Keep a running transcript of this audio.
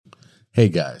Hey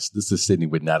guys, this is Sydney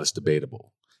with Not As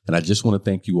Debatable, and I just want to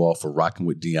thank you all for rocking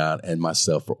with Dion and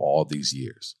myself for all these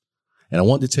years. And I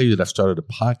wanted to tell you that I've started a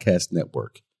podcast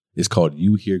network. It's called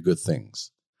You Hear Good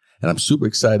Things, and I'm super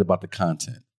excited about the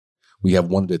content. We have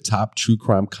one of the top true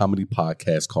crime comedy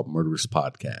podcasts called Murderous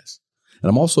Podcast, and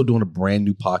I'm also doing a brand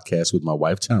new podcast with my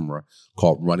wife Tamara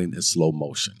called Running in Slow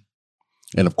Motion.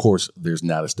 And of course, there's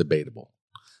Not As Debatable.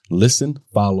 Listen,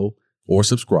 follow, or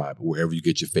subscribe wherever you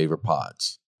get your favorite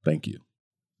pods. Thank you.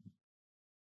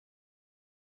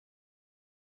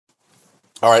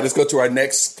 All right, let's go to our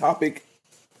next topic.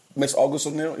 Miss August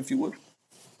O'Neill, if you would.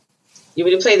 You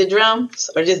want me to play the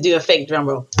drums or just do a fake drum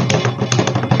roll?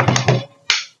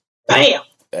 Bam!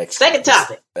 Extra. Second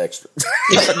topic. Extra.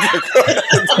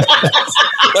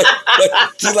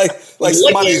 like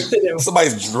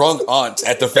somebody's drunk aunt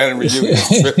at the family reunion.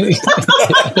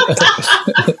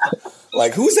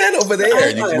 Like, who's that over there?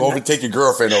 You can overtake your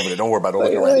girlfriend over there. Don't worry about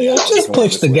it. Right now. Just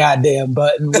push the goddamn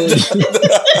button.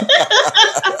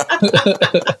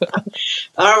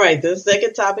 All right. The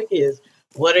second topic is,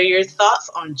 what are your thoughts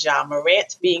on Ja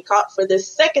Morant being caught for the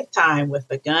second time with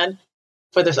a gun?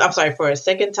 For a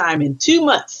second time in 2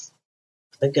 months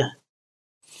with a gun.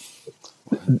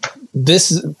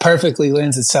 This perfectly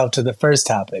lends itself to the first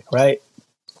topic, right?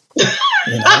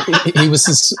 He was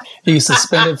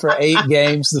suspended for 8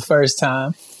 games the first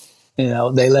time.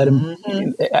 They let him.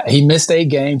 He missed 8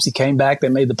 games. He came back. They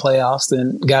made the playoffs.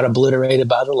 Then got obliterated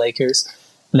by the Lakers.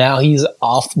 Now he's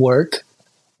off work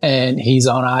and he's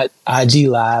on IG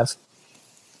Live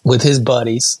with his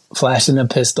buddies, flashing a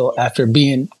pistol after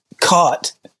being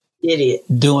caught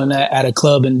doing that at a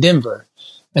club in Denver.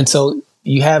 And so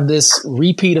you have this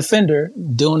repeat offender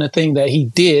doing a thing that he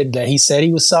did, that he said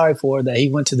he was sorry for, that he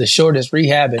went to the shortest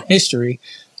rehab in history.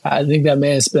 I think that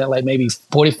man spent like maybe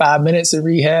 45 minutes in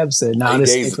rehab. Said, "Nah,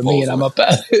 this ain't for me," and I'm up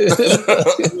out. He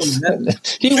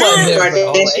wasn't there for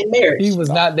the whole. He was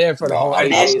not there for the whole. I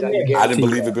didn't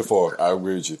believe it before. I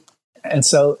agree with you. And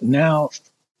so now,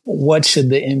 what should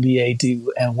the NBA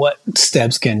do, and what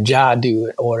steps can Ja do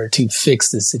in order to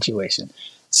fix this situation?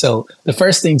 So the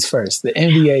first things first, the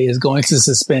NBA is going to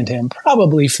suspend him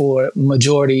probably for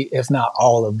majority, if not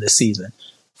all of the season,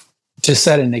 to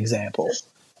set an example,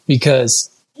 because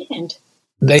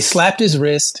they slapped his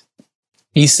wrist.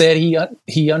 He said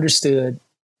he understood,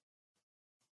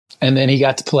 and then he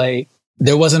got to play.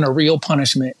 There wasn't a real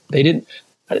punishment. They didn't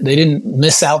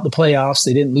miss out the playoffs.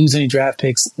 They didn't lose any draft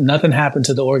picks. Nothing happened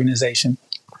to the organization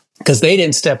because they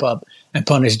didn't step up and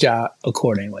punish Ja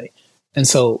accordingly. And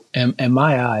so, in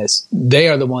my eyes, they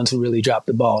are the ones who really dropped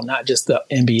the ball, not just the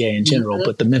NBA in general,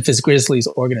 but the Memphis Grizzlies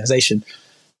organization.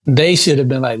 They should have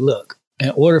been like, look, in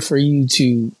order for you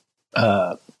to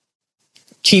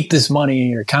keep this money in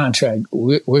your contract,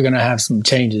 we're going to have some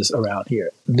changes around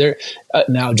here.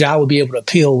 Now, Ja will be able to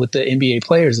appeal with the NBA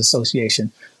Players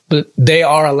Association, but they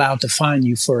are allowed to fine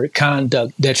you for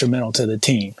conduct detrimental to the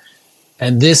team.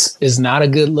 And this is not a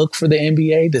good look for the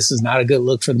NBA. This is not a good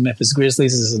look for the Memphis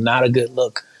Grizzlies. This is not a good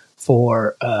look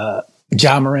for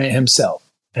Ja Morant himself.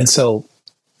 And so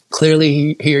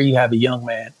clearly here you have a young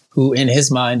man who in his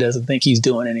mind doesn't think he's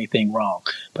doing anything wrong,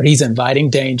 but he's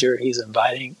inviting danger. He's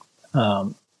inviting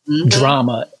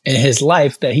drama in his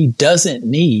life that he doesn't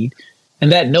need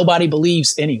and that nobody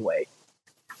believes anyway.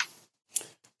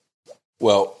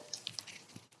 Well,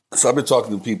 so I've been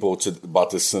talking to people about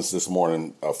this since this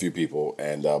morning, a few people,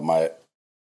 and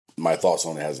my thoughts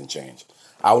on it hasn't changed.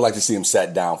 I would like to see him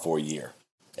sat down for a year.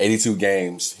 82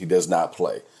 games, he does not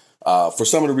play. For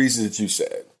some of the reasons that you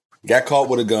said. Got caught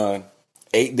with a gun,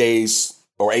 8 days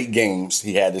or 8 games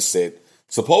he had to sit.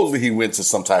 Supposedly he went to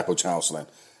some type of counseling.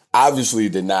 Obviously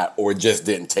did not, or just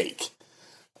didn't take.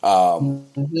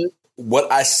 What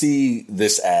I see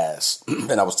this as,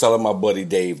 and I was telling my buddy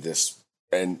Dave this,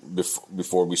 and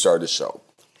before we started the show,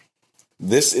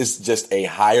 this is just a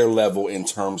higher level in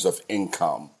terms of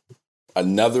income.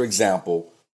 Another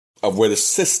example of where the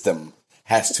system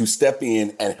has to step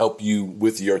in and help you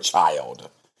with your child.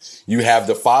 You have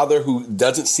the father who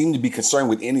doesn't seem to be concerned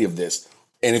with any of this.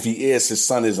 And if he is, his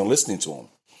son isn't listening to him.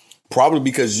 Probably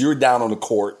because you're down on the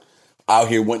court out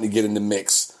here wanting to get in the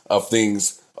mix of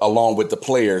things along with the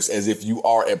players as if you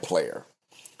are a player.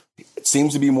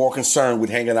 Seems to be more concerned with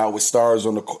hanging out with stars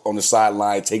on the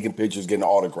sideline, taking pictures, getting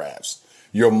autographs.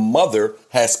 Your mother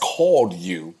has called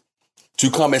you to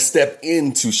come and step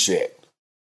into shit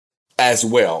as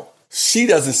well. She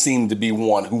doesn't seem to be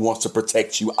one who wants to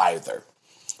protect you either.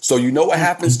 So you know what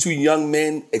happens to young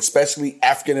men, especially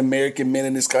African-American men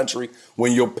in this country,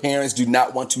 when your parents do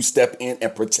not want to step in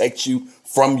and protect you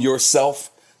from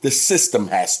yourself? The system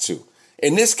has to.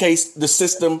 In this case, the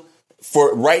system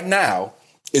for right now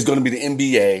is going to be the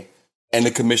NBA and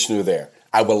the commissioner there.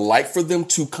 I would like for them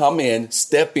to come in,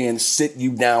 step in, sit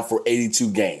you down for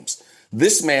 82 games.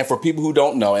 This man, for people who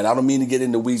don't know, and I don't mean to get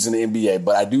into weeds in the NBA,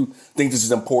 but I do think this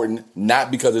is important,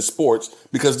 not because it's sports,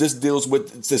 because this deals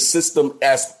with the system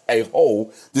as a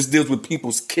whole. This deals with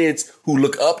people's kids who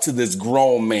look up to this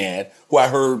grown man who I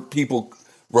heard people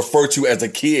refer to as a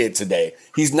kid today.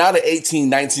 He's not an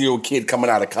 18, 19-year-old kid coming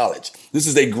out of college. This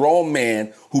is a grown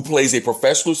man who plays a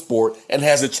professional sport and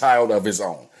has a child of his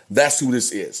own. That's who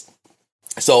this is.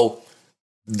 So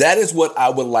that is what I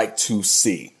would like to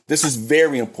see. This is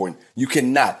very important. You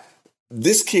cannot.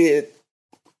 This kid,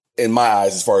 in my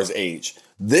eyes, as far as age,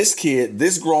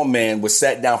 this grown man was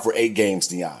sat down for 8 games,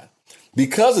 Deion.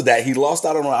 Because of that, he lost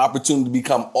out on an opportunity to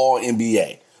become all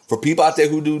NBA. For people out there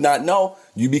who do not know,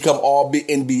 you become all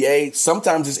NBA.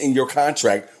 Sometimes it's in your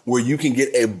contract where you can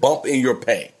get a bump in your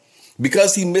pay.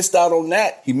 Because he missed out on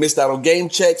that, he missed out on game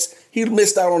checks. He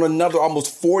missed out on another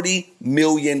almost $40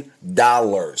 million.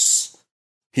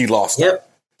 He lost out.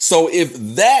 So if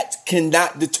that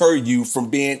cannot deter you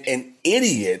from being an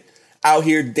idiot out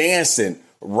here dancing,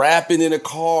 rapping in a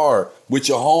car with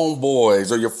your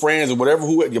homeboys or your friends or whatever,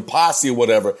 your posse or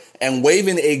whatever, and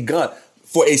waving a gun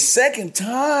for a second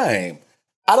time,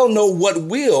 I don't know what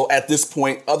will at this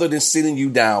point other than sitting you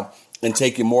down and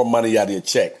taking more money out of your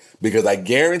check. Because I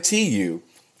guarantee you,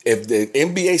 if the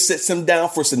NBA sits him down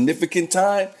for significant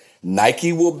time,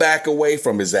 Nike will back away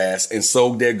from his ass. And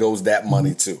so there goes that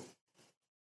money too.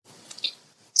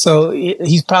 So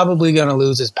he's probably going to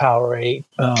lose his Powerade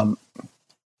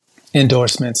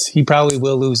endorsements. He probably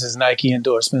will lose his Nike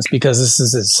endorsements because this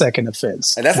is his second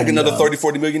offense. And that's like another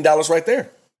 $30-40 million right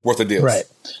there worth of deals.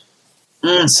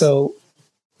 Right. So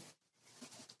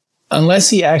unless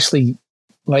he actually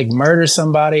murders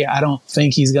somebody, I don't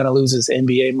think he's going to lose his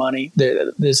NBA money.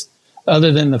 This,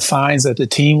 other than the fines that the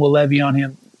team will levy on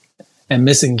him and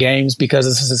missing games because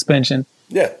of suspension.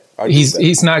 Yeah.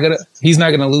 He's not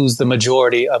gonna lose the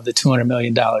majority of the $200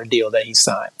 million deal that he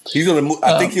signed. He's gonna.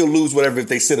 I think he'll lose whatever if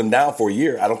they sit him down for a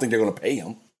year. I don't think they're gonna pay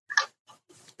him.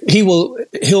 He will.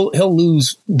 He'll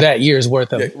lose that year's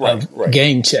worth of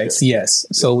game checks. Yeah. Yes.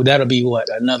 So that'll be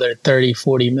another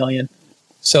 30-40 million.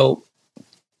 So,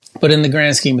 but in the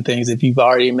grand scheme of things, if you've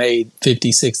already made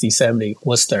 50, 60, 70,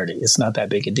 what's 30? It's not that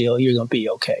big a deal. You're gonna be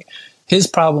okay. His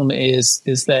problem is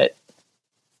that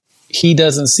he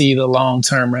doesn't see the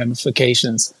long-term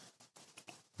ramifications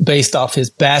based off his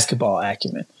basketball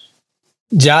acumen.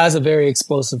 Ja's a very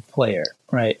explosive player,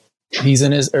 right? He's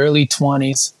in his early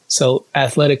 20s, so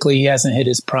athletically he hasn't hit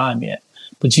his prime yet.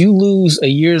 But you lose a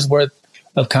year's worth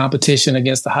of competition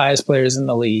against the highest players in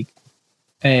the league,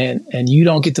 and you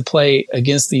don't get to play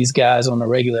against these guys on a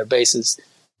regular basis.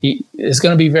 It's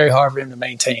going to be very hard for him to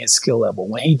maintain his skill level.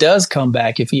 When he does come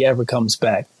back, if he ever comes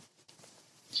back,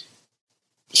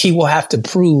 he will have to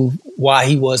prove why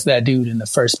he was that dude in the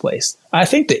first place. I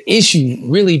think the issue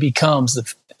really becomes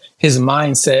his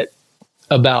mindset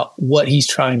about what he's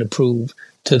trying to prove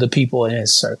to the people in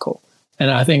his circle. And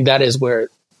I think that is where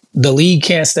the league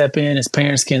can't step in, his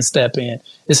parents can't step in.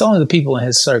 It's only the people in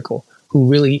his circle who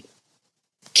really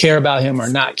care about him or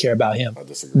not care about him.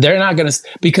 They're not going to,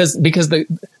 because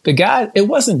the guy, it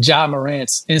wasn't Ja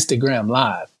Morant's Instagram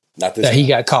Live that he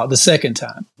got caught the second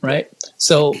time, right?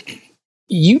 So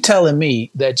you telling me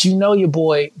that your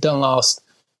boy done lost,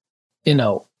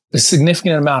 a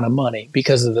significant amount of money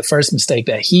because of the first mistake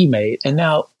that he made, and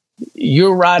now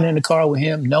you're riding in the car with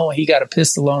him knowing he got a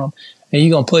pistol on him, and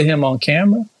you're going to put him on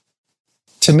camera?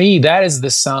 To me, that is the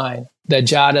sign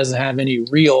that Ja doesn't have any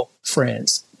real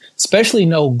friends, especially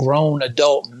no grown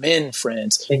adult men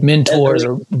friends, mentors,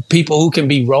 or people who can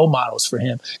be role models for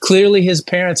him. Clearly, his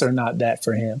parents are not that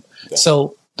for him. Yeah.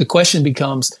 So the question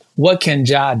becomes, what can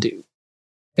Ja do?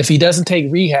 If he doesn't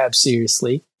take rehab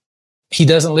seriously, he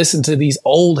doesn't listen to these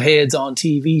old heads on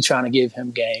TV trying to give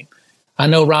him game. I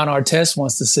know Ron Artest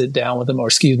wants to sit down with him, or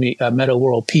Meta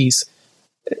World Peace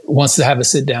wants to have a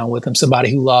sit down with him,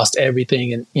 somebody who lost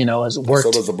everything and, has worked.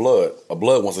 So does a Blood. A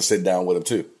Blood wants to sit down with him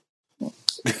too.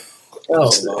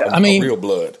 Real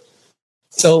blood.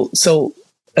 So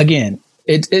again,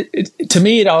 it to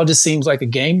me, it all just seems like a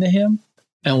game to him,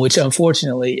 and which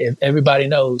unfortunately, if everybody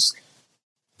knows,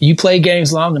 you play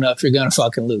games long enough, you're going to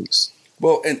fucking lose.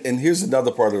 Well, and here's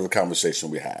another part of the conversation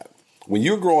we have. When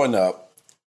you're growing up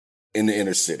in the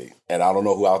inner city, and I don't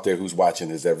know who out there who's watching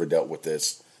has ever dealt with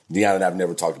this. Deanna and I have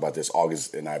never talked about this.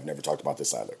 August and I have never talked about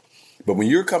this either. But when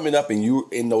you're coming up and you're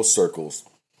in those circles,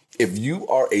 if you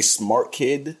are a smart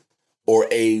kid or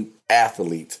a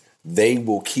athlete, they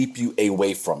will keep you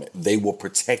away from it. They will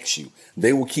protect you.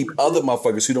 They will keep other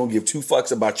motherfuckers who don't give two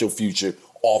fucks about your future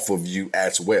off of you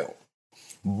as well.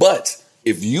 But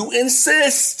if you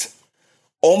insist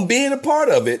on being a part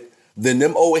of it, then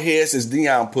them old heads, as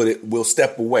Dion put it, will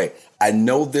step away. I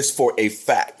know this for a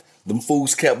fact. Them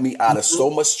fools kept me out of so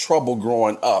much trouble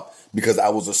growing up because I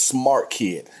was a smart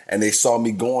kid and they saw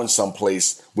me going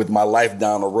someplace with my life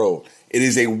down the road. It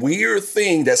is a weird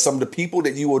thing that some of the people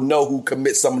that you will know who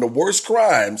commit some of the worst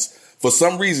crimes, for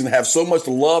some reason, have so much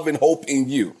love and hope in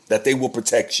you that they will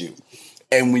protect you.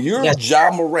 And when you're Ja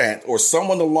Morant or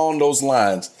someone along those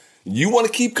lines, you want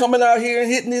to keep coming out here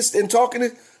and hitting this and talking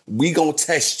it, we gonna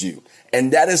test you.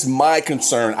 And that is my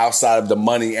concern outside of the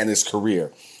money and his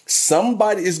career.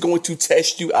 Somebody is going to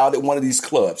test you out at one of these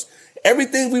clubs.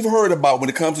 Everything we've heard about when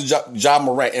it comes to Ja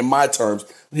Morant, in my terms,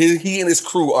 he and his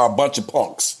crew are a bunch of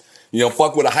punks.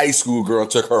 Fuck with a high school girl and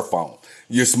took her phone.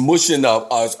 You're smushing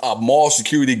a mall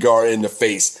security guard in the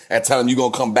face and telling him you're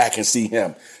going to come back and see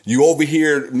him. You over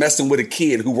here messing with a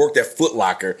kid who worked at Foot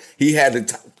Locker. He had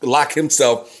to lock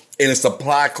himself in a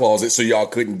supply closet so y'all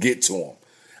couldn't get to him.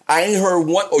 I ain't heard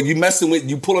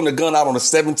you pulling a gun out on a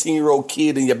 17-year-old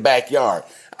kid in your backyard.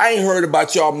 I ain't heard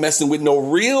about y'all messing with no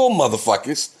real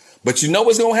motherfuckers. But you know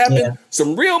what's going to happen? Yeah.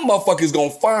 Some real motherfuckers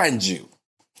going to find you.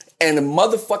 And a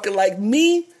motherfucker like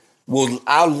me,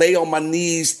 I'll lay on my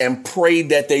knees and pray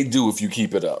that they do if you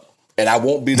keep it up. And I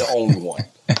won't be the only one.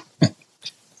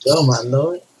 Oh, my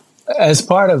Lord. As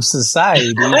part of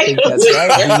society, do you think that's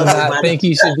right? Do you not think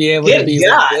you should be able to be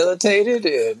rehabilitated?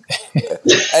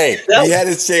 Hey, he had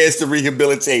his chance to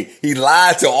rehabilitate. He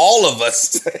lied to all of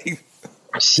us.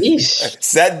 Sheesh.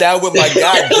 Sat down with my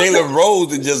guy, Jalen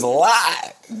Rose, and just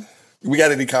lied. We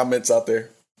got any comments out there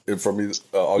from me?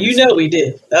 We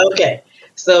did. Okay.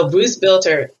 So Bruce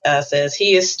Bilter says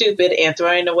he is stupid and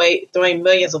throwing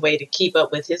millions away to keep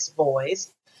up with his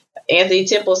boys. Anthony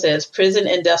Temple says prison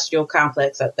industrial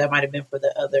complex. That might have been for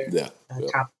the other.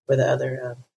 For the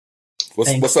other.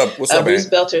 What's up? What's up, Bruce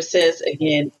Belter says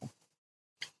again.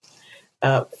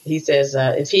 He says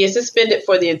if he is suspended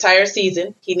for the entire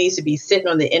season, he needs to be sitting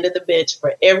on the end of the bench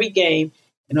for every game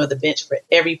and on the bench for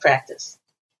every practice.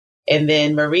 And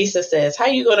then Marisa says, how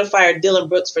are you going to fire Dylan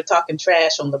Brooks for talking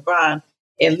trash on LeBron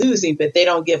and losing, but they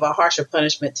don't give a harsher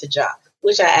punishment to Ja,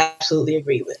 which I absolutely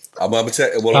agree with. I'm going to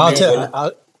tell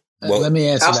you. Let me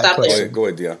answer that question. Go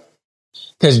ahead, Dion.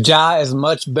 Because Ja is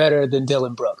much better than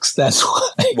Dylan Brooks. That's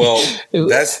why. Well,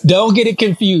 don't get it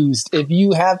confused. If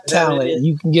you have talent,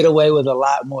 you can get away with a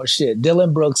lot more shit.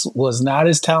 Dylan Brooks was not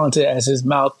as talented as his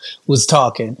mouth was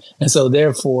talking. And so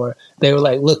therefore they were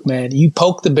like, look, man, you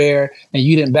poked the bear and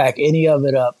you didn't back any of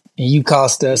it up. And you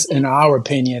cost us, in our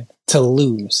opinion, to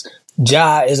lose.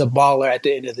 Ja is a baller at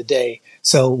the end of the day.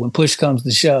 So when push comes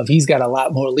to shove, he's got a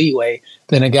lot more leeway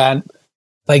than a guy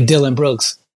like Dylan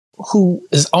Brooks, who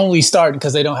is only starting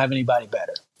because they don't have anybody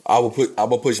better. I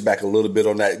will push back a little bit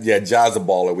on that. Yeah, Ja's a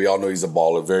baller. We all know he's a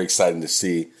baller. Very exciting to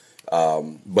see.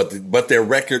 But their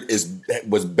record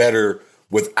was better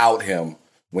without him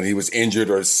when he was injured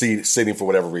or sitting for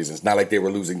whatever reason. It's not like they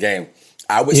were losing game.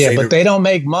 I would say, but they don't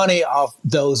make money off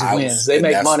those wins. They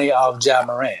make money off Ja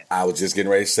Morant. I was just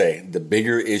getting ready to say the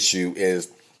bigger issue is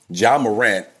Ja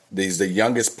Morant. He's the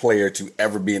youngest player to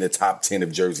ever be in the top 10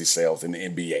 of jersey sales in the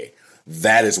NBA.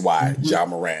 That is why Ja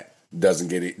Morant doesn't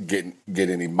get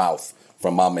any mouth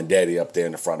from mom and daddy up there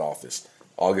in the front office.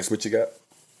 August, what you got?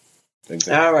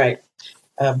 Anything? All right.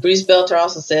 Bruce Belter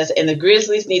also says, and the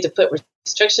Grizzlies need to put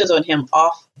restrictions on him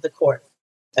off the court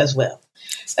as well.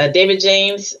 David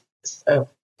James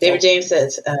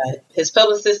says his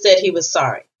publicist said he was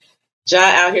sorry. Ja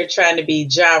out here trying to be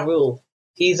Ja Rule.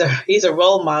 He's a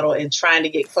role model and trying to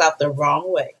get clout the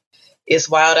wrong way. It's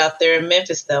wild out there in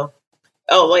Memphis, though.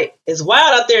 Oh, wait. It's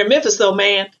wild out there in Memphis, though,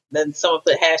 man. Then someone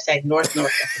put hashtag North.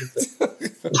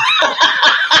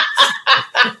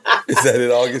 Is that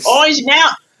in August? Orange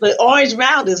Mound. The Orange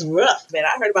Mound is rough, man.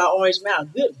 I heard about Orange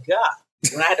Mound. Good God.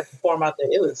 When I had to perform out there,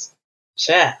 it was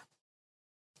chat.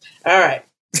 All right.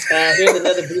 Here's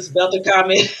another Bruce Belter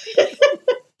comment.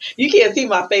 You can't see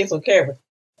my face on camera.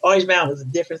 Orange Mound was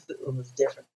different. It was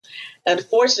different.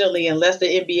 Unfortunately, unless the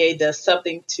NBA does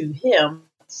something to him,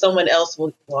 someone else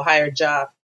will hire a job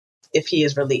if he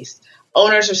is released.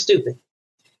 Owners are stupid.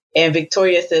 And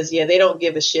Victoria says, yeah, they don't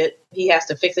give a shit. He has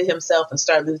to fix it himself and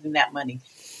start losing that money.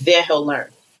 Then he'll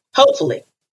learn. Hopefully.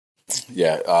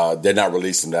 Yeah, they're not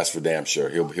releasing him. That's for damn sure.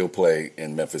 He'll play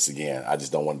in Memphis again. I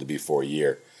just don't want it to be for a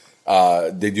year.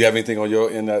 Did you have anything on your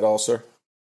end at all, sir?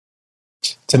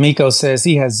 Tamiko says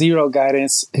he has zero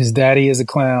guidance. His daddy is a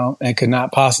clown and could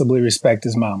not possibly respect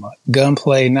his mama.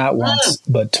 Gunplay not once,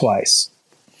 but twice.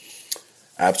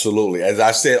 Absolutely. As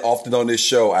I said often on this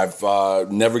show, I've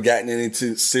never gotten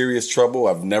into serious trouble.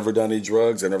 I've never done any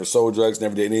drugs. I never sold drugs,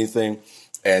 never did anything.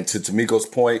 And to Tamiko's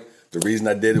point, the reason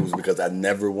I did it was because I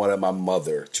never wanted my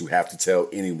mother to have to tell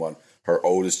anyone her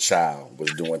oldest child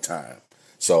was doing time.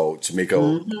 So,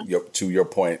 Tamiko, to your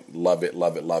point, love it,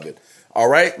 love it, love it. All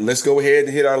right, let's go ahead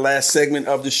and hit our last segment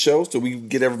of the show so we can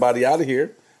get everybody out of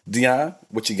here. Dion,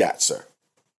 what you got, sir?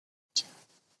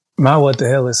 What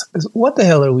the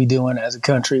hell are we doing as a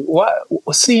country? What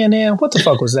CNN? What the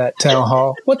fuck was that? Town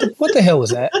hall? What the hell was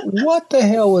that? What the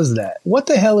hell was that? What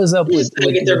the hell is up with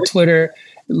Twitter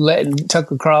letting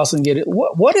Tucker Carlson get it?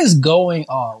 What is going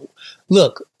on?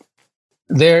 Look,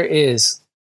 there is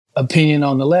opinion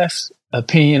on the left,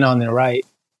 opinion on the right.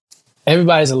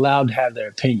 Everybody's allowed to have their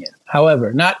opinion.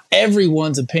 However, not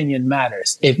everyone's opinion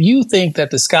matters. If you think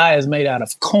that the sky is made out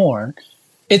of corn,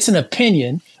 it's an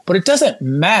opinion. But it doesn't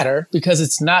matter because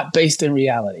it's not based in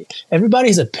reality.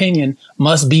 Everybody's opinion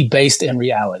must be based in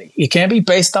reality. It can't be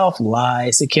based off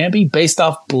lies. It can't be based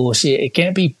off bullshit. It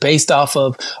can't be based off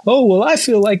of, oh, well, I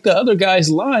feel like the other guy's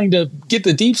lying to get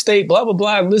the deep state, blah, blah,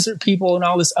 blah, lizard people and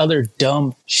all this other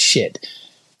dumb shit.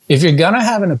 If you're going to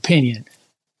have an opinion,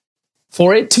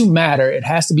 for it to matter, it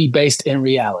has to be based in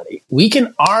reality. We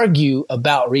can argue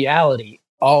about reality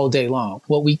all day long.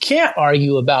 What we can't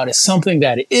argue about is something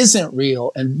that isn't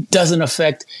real and doesn't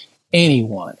affect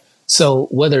anyone. So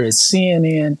whether it's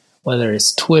CNN, whether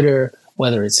it's Twitter,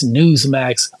 whether it's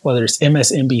Newsmax, whether it's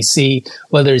MSNBC,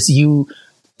 whether it's you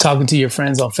talking to your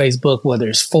friends on Facebook, whether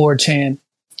it's 4chan,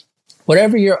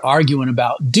 whatever you're arguing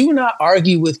about, do not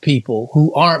argue with people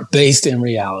who aren't based in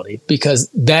reality, because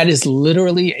that is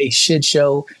literally a shit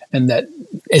show and that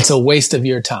it's a waste of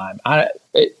your time.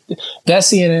 That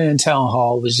CNN town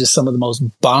hall was just some of the most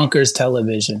bonkers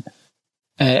television.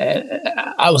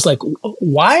 I was like,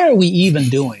 why are we even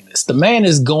doing this? The man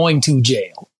is going to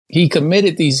jail. He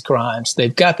committed these crimes.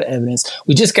 They've got the evidence.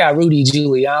 We just got Rudy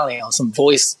Giuliani on some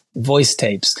voice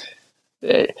tapes.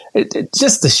 It's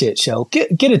just a shit show. Get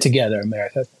it together,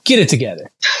 America. Get it together.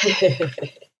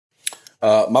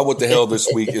 My what the hell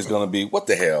this week is going to be, what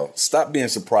the hell? Stop being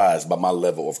surprised by my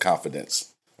level of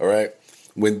confidence. All right?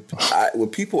 When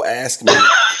people ask me,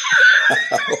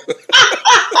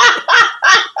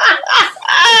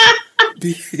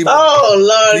 oh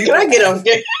Lord, can I get on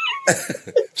here?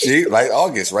 See, like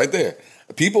August, right there.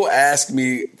 People ask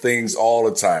me things all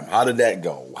the time. How did that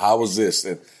go? How was this?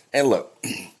 And look,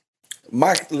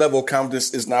 my level of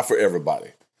confidence is not for everybody.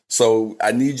 So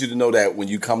I need you to know that when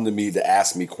you come to me to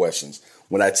ask me questions,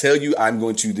 when I tell you I'm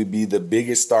going to be the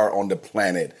biggest star on the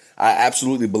planet, I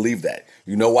absolutely believe that.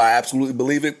 You know why I absolutely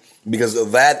believe it?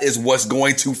 Because that is what's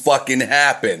going to fucking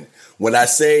happen. When I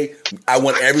say I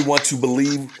want everyone to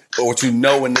believe or to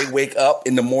know when they wake up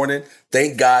in the morning,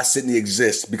 thank God Sydney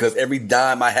exists, because every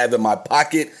dime I have in my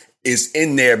pocket is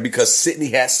in there because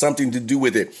Sydney has something to do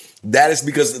with it. That is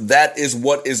because that is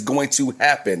what is going to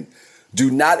happen. Do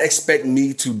not expect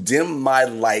me to dim my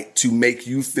light to make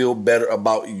you feel better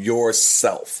about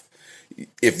yourself.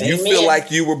 If you feel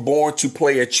like you were born to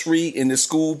play a tree in the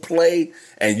school play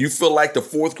and you feel like the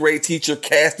fourth grade teacher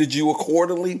casted you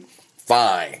accordingly,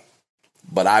 fine.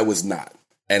 But I was not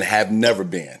and have never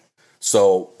been.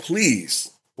 So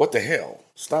please, what the hell?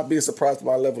 Stop being surprised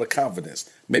by my level of confidence.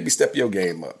 Maybe step your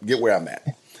game up. Get where I'm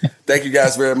at. Thank you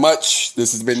guys very much.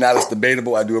 This has been Not As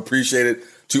Debatable. I do appreciate it.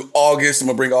 To August, I'm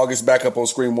going to bring August back up on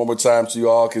screen one more time so you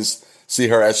all can see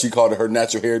her, as she called it, her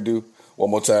natural hairdo one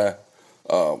more time.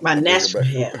 My natural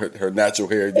hair. Her natural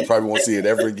hair. You probably won't see it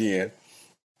ever again.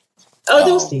 Oh,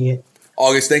 don't see it.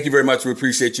 August, thank you very much. We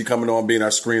appreciate you coming on, being our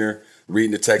screener,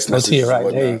 reading the text messages.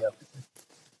 Right. There you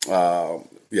go.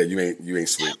 Yeah, you ain't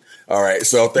sweet. All right.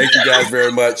 So thank you guys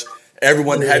very much.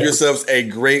 Everyone, have yourselves a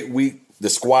great week. The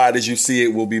squad, as you see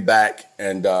it, will be back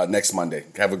and next Monday.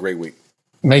 Have a great week.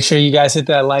 Make sure you guys hit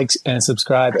that like and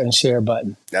subscribe and share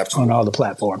button. Absolutely. On all the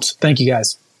platforms. Thank you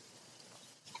guys.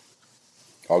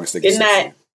 August, good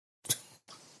night.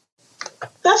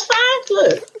 That's fine.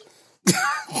 Look.